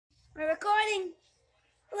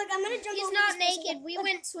Look, I'm gonna jump. He's not naked. We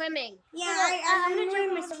went swimming. Yeah, I'm gonna jump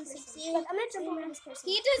over my swimsuit. Look, I'm gonna jump over this person.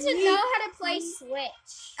 He doesn't know how to play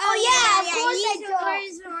Switch. Oh yeah, of course I do.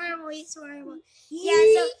 He's horrible. He's horrible. Yeah,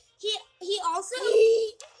 so he also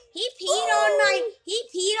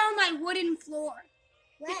peed on my wooden floor.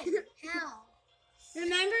 When? How?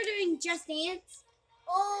 Remember during Just Dance?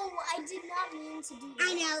 Oh, I did not mean to do that.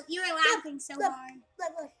 I know, you were laughing so hard.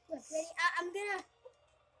 Look. Ready? I'm gonna.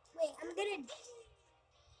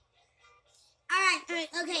 Alright,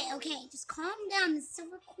 okay. Just calm down. This is a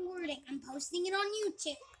recording. I'm posting it on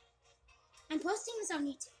YouTube. I'm posting this on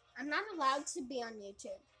YouTube. I'm not allowed to be on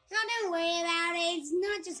YouTube. No, don't worry about it. It's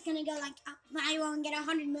not just gonna go like viral and get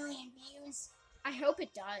 100 million views. I hope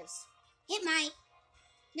it does. It might.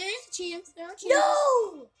 There is a chance. There are chances.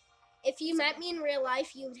 No! If you met me in real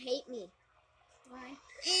life, you would hate me. Why?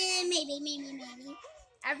 Maybe.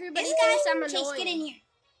 Everybody This guy, thinks I'm Chase, annoying. get in here.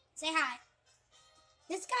 Say hi.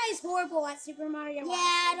 This guy is horrible at Super Mario. Yeah,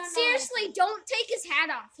 I don't know. Seriously, don't take his hat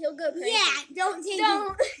off. He'll go crazy. Yeah, don't take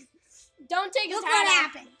Don't. Don't take his Look hat what off.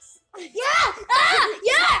 happens.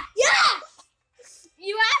 Yeah!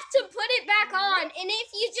 You have to put it back on, and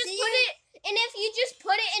if you just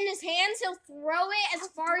put it in his hands, he'll throw it as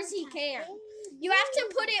far as he can. You have to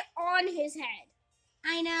put it on his head.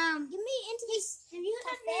 I know. Get me into this. Have you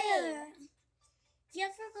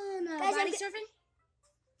ever gone Guys, body surfing?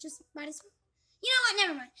 Just body surfing? You know what?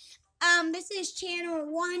 Never mind. This is channel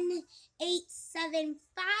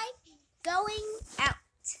 1875 going out.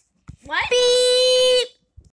 What? Beep.